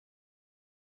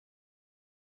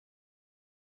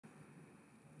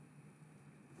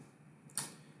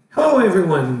Hello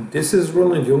everyone, this is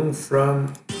Roland Jung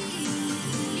from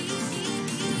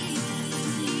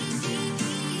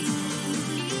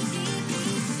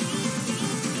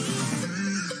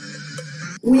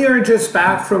We are just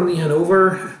back from the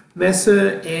Hanover Messe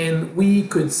and we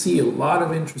could see a lot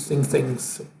of interesting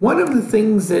things. One of the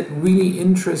things that really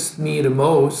interests me the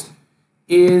most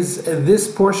is this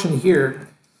portion here.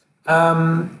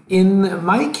 In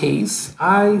my case,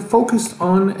 I focused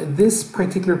on this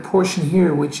particular portion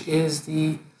here, which is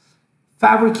the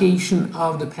fabrication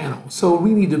of the panel. So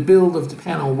really the build of the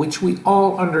panel, which we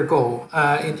all undergo.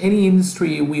 In any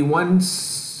industry, we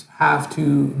once have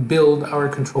to build our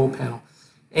control panel.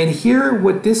 And here,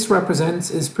 what this represents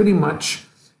is pretty much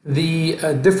the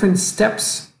different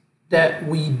steps that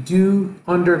we do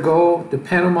undergo, the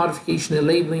panel modification, the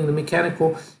labeling, the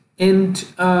mechanical, and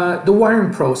the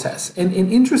wiring process. And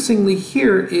interestingly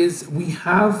here is we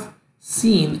have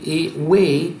seen a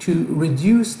way to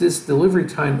reduce this delivery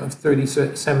time of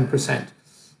 37%.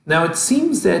 Now it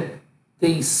seems that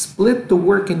they split the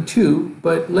work in two,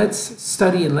 but let's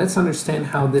study and let's understand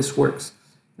how this works.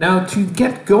 Now to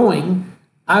get going,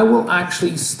 I will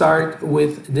actually start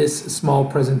with this small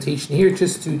presentation here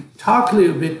just to talk a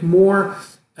little bit more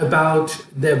about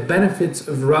the benefits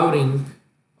of routing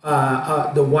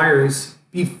the wires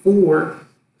before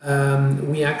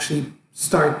we actually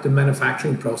start the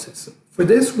manufacturing process. For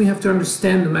this, we have to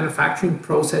understand the manufacturing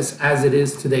process as it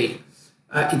is today.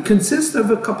 It consists of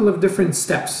a couple of different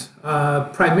steps,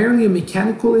 primarily a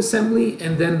mechanical assembly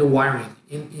and then the wiring.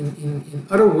 In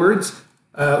other words,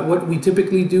 what we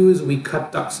typically do is we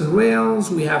cut ducts and rails,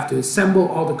 we have to assemble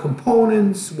all the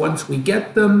components once we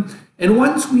get them, and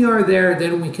once we are there,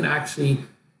 then we can actually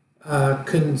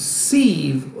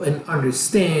conceive and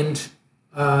understand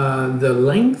the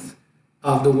length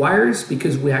of the wires,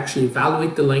 because we actually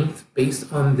evaluate the length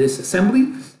based on this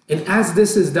assembly. And as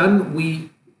this is done, we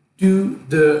do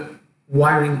the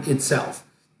wiring itself.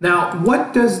 Now,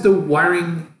 what does the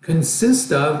wiring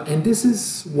consist of? And this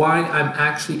is why I'm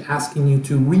actually asking you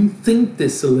to rethink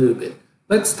this a little bit.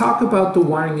 Let's talk about the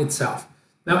wiring itself.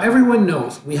 Now, everyone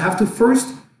knows we have to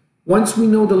first, once we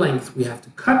know the length, we have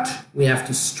to cut, we have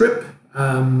to strip.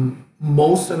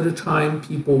 Most of the time,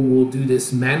 people will do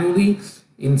this manually.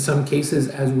 In some cases,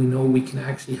 as we know, we can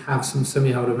actually have some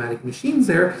semi-automatic machines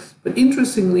there. But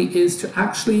interestingly is to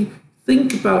actually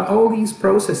think about all these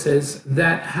processes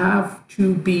that have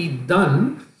to be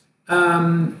done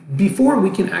before we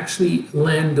can actually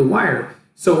land the wire.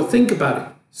 So think about it.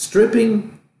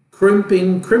 Stripping,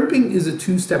 crimping. Crimping is a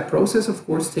two-step process, of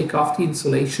course. Take off the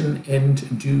insulation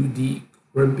and do the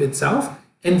crimp itself.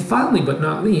 And finally, but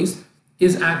not least,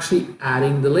 is actually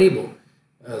adding the label.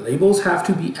 Labels have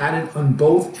to be added on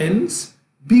both ends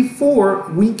before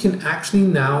we can actually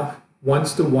now,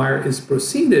 once the wire is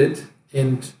proceeded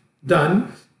and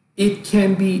done, it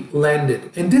can be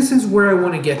landed. And this is where I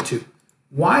want to get to.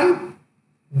 Why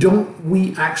don't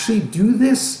we actually do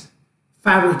this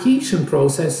fabrication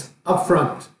process up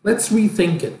front? Let's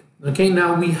rethink it. Okay,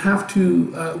 now we have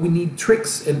to, we need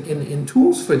tricks and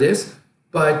tools for this,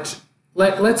 but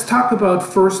let's talk about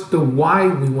first the why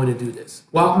we want to do this.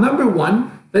 Well, number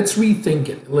one, let's rethink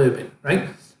it a little bit, right?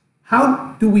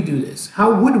 How do we do this?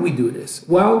 How would we do this?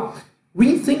 Well,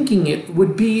 rethinking it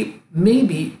would be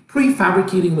maybe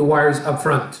prefabricating the wires up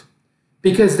front,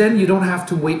 because then you don't have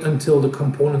to wait until the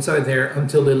components are there,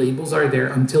 until the labels are there,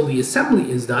 until the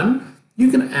assembly is done. You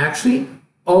can actually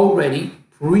already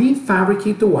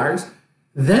prefabricate the wires.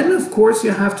 Then, of course,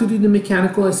 you have to do the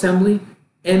mechanical assembly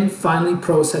and finally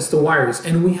process the wires.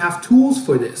 And we have tools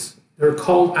for this. They're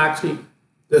called actually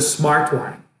the smart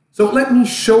wiring. So let me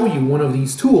show you one of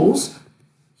these tools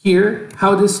here,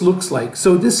 how this looks like.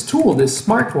 So this tool, this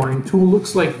smart wiring tool,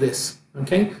 looks like this,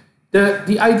 okay?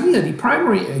 The idea, the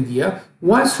primary idea,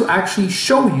 was to actually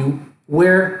show you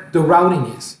where the routing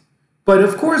is. But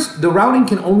of course, the routing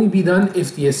can only be done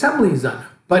if the assembly is done.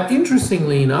 But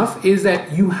interestingly enough is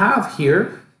that you have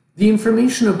here the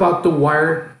information about the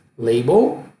wire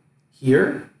label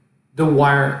here, the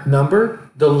wire number,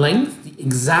 the length, the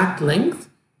exact length,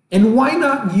 and why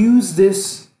not use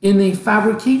this in a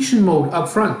fabrication mode up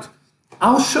front?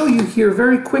 I'll show you here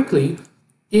very quickly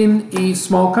in a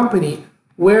small company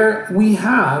where we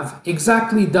have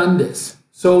exactly done this.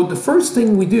 So the first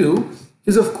thing we do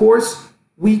is, of course,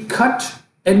 we cut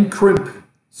and crimp.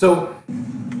 So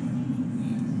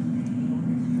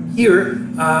here,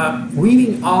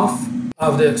 reading off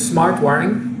of the smart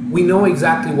wiring, we know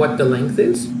exactly what the length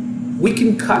is. We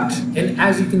can cut, and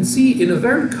as you can see, in a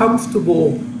very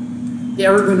comfortable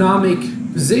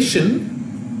ergonomic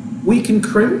position, we can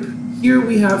crimp. Here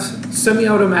we have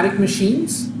semi-automatic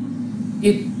machines.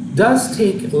 It does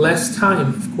take less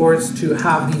time, of course, to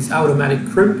have these automatic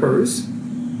crimpers.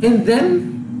 And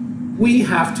then we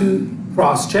have to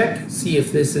cross-check, see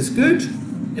if this is good.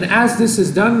 And as this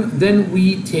is done, then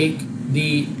we take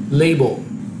the label.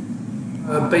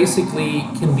 Basically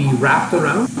can be wrapped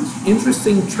around.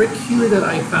 Interesting trick here that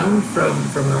I found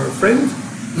from our friend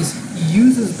is he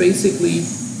uses basically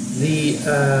the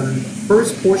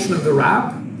first portion of the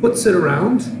wrap, puts it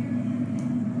around,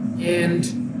 and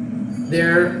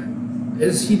there,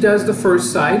 as he does the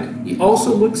first side, he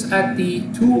also looks at the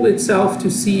tool itself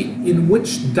to see in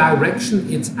which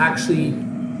direction it's actually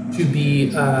to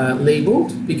be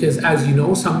labeled, because as you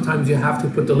know, sometimes you have to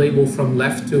put the label from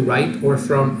left to right or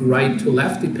from right to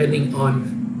left, depending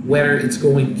on whether it's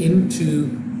going into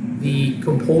the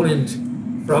component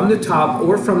from the top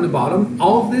or from the bottom.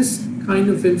 All this kind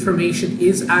of information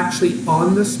is actually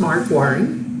on the smart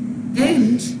wiring.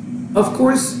 And of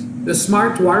course, the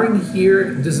smart wiring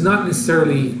here does not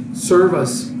necessarily serve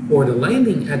us for the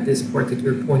landing at this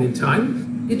particular point in time.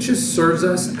 It just serves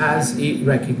us as a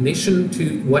recognition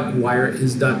to what wire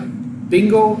is done.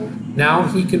 Bingo, now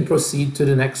he can proceed to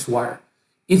the next wire.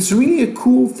 It's really a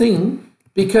cool thing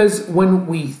because when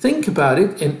we think about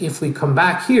it, and if we come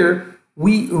back here,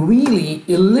 we really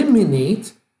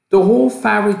eliminate the whole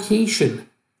fabrication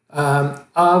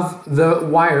of the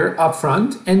wire up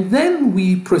front, and then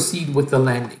we proceed with the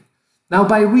landing. Now,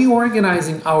 by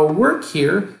reorganizing our work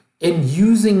here and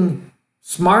using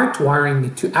smart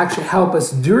wiring to actually help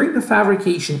us during the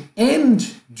fabrication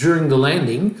and during the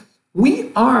landing,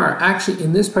 we are actually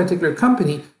in this particular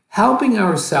company helping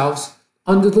ourselves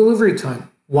on the delivery time.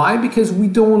 Why? Because we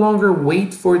no longer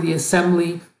wait for the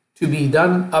assembly to be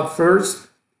done up first.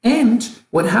 And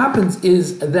what happens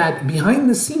is that behind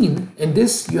the scene, and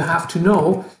this you have to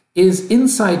know, is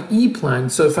inside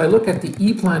EPLAN. So if I look at the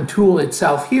EPLAN tool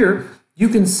itself here, you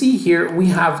can see here we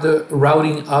have the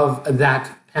routing of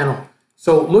that panel.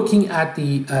 So looking at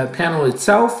the panel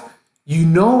itself, you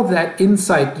know that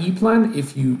inside EPLAN,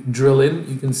 if you drill in,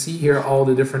 you can see here all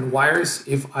the different wires.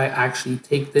 If I actually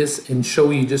take this and show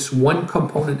you just one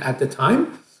component at the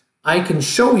time, I can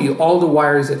show you all the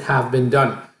wires that have been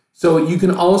done. So you can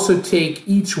also take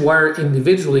each wire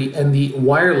individually, and the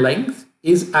wire length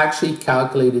is actually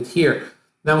calculated here.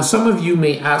 Now, some of you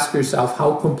may ask yourself,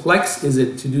 how complex is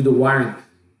it to do the wiring?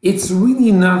 It's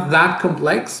really not that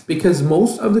complex because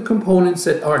most of the components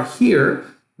that are here,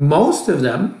 most of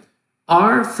them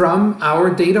are from our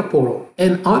data portal.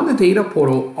 And on the data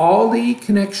portal, all the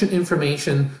connection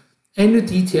information and the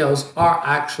details are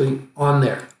actually on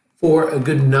there for a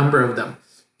good number of them.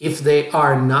 If they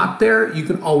are not there, you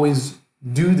can always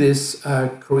do this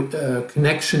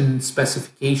connection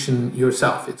specification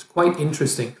yourself. It's quite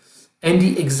interesting. And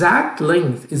the exact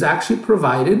length is actually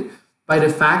provided by the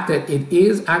fact that it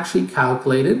is actually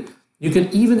calculated. You can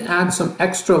even add some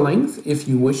extra length if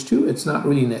you wish to. It's not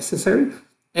really necessary.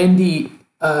 And the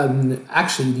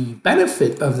actually the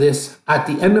benefit of this at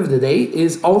the end of the day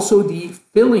is also the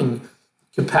filling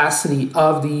capacity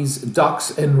of these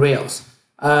ducts and rails.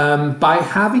 By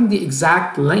having the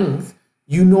exact length,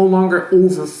 you no longer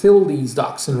overfill these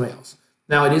ducts and rails.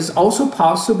 Now, it is also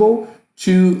possible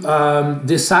to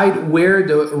decide where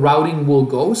the routing will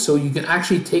go. So you can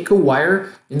actually take a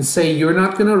wire and say you're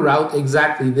not going to route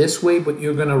exactly this way, but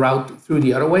you're going to route through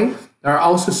the other way. There are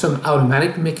also some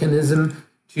automatic mechanism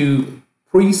to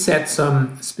preset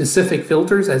some specific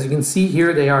filters. As you can see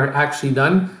here, they are actually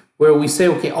done where we say,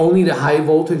 okay, only the high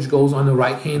voltage goes on the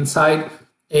right-hand side,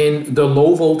 and the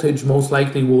low voltage most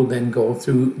likely will then go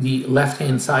through the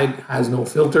left-hand side, has no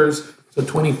filters. So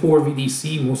 24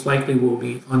 VDC most likely will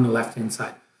be on the left-hand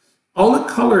side. All the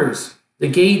colors, the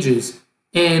gauges,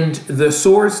 and the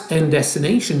source and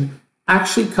destination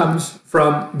actually comes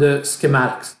from the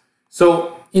schematics.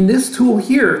 So in this tool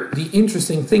here, the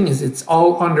interesting thing is it's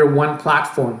all under one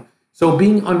platform. So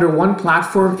being under one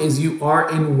platform is you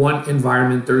are in one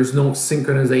environment. There is no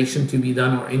synchronization to be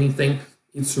done or anything.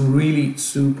 It's really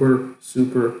super,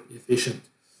 super efficient.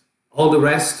 All the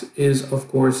rest is, of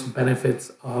course,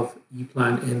 benefits of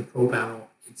EPLAN and ProPanel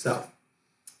itself.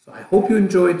 So I hope you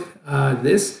enjoyed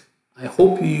this. I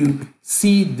hope you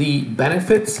see the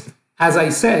benefits. As I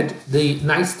said, the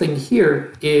nice thing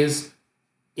here is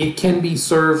it can be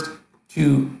served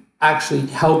to actually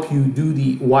help you do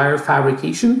the wire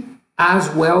fabrication as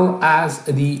well as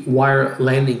the wire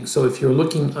landing. So if you're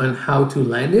looking on how to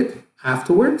land it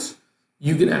afterwards,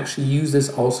 you can actually use this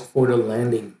also for the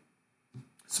landing.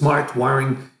 Smart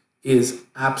wiring is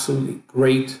absolutely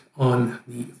great on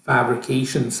the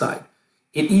fabrication side.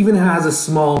 It even has a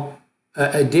small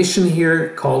addition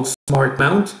here called Smart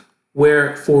Mount,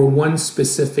 where for one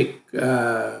specific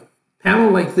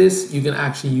panel like this, you can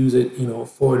actually use it,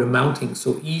 for the mounting.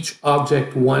 So each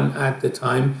object one at the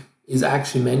time is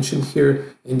actually mentioned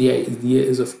here. And the idea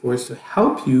is, of course, to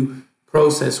help you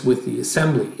process with the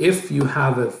assembly. If you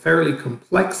have a fairly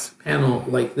complex panel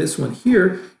like this one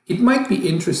here, it might be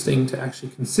interesting to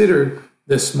actually consider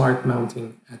the smart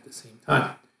mounting at the same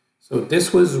time. So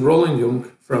this was Roland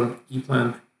Jung from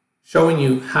EPLAN showing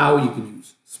you how you can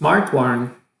use smart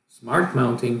wiring, smart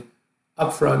mounting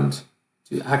upfront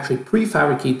to actually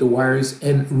prefabricate the wires.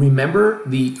 And remember,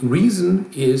 the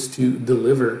reason is to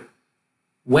deliver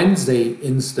Wednesday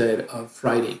instead of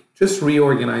Friday, just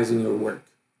reorganizing your work.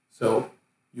 So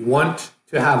you want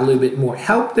to have a little bit more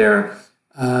help there.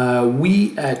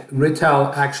 We at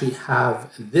Rittal actually have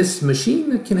this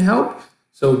machine that can help.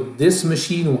 So this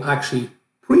machine will actually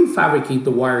prefabricate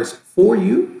the wires for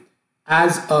you.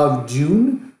 As of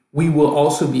June, we will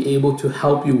also be able to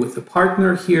help you with a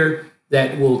partner here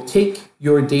that will take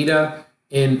your data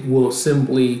and will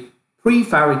simply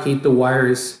prefabricate the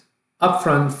wires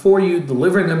upfront for you,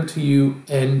 deliver them to you,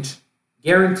 and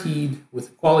guaranteed with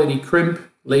a quality crimp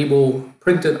label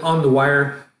printed on the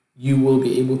wire, you will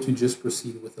be able to just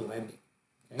proceed with the landing.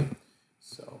 Okay,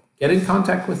 so get in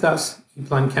contact with us,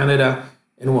 EPLAN Canada,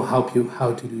 and we'll help you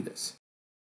how to do this.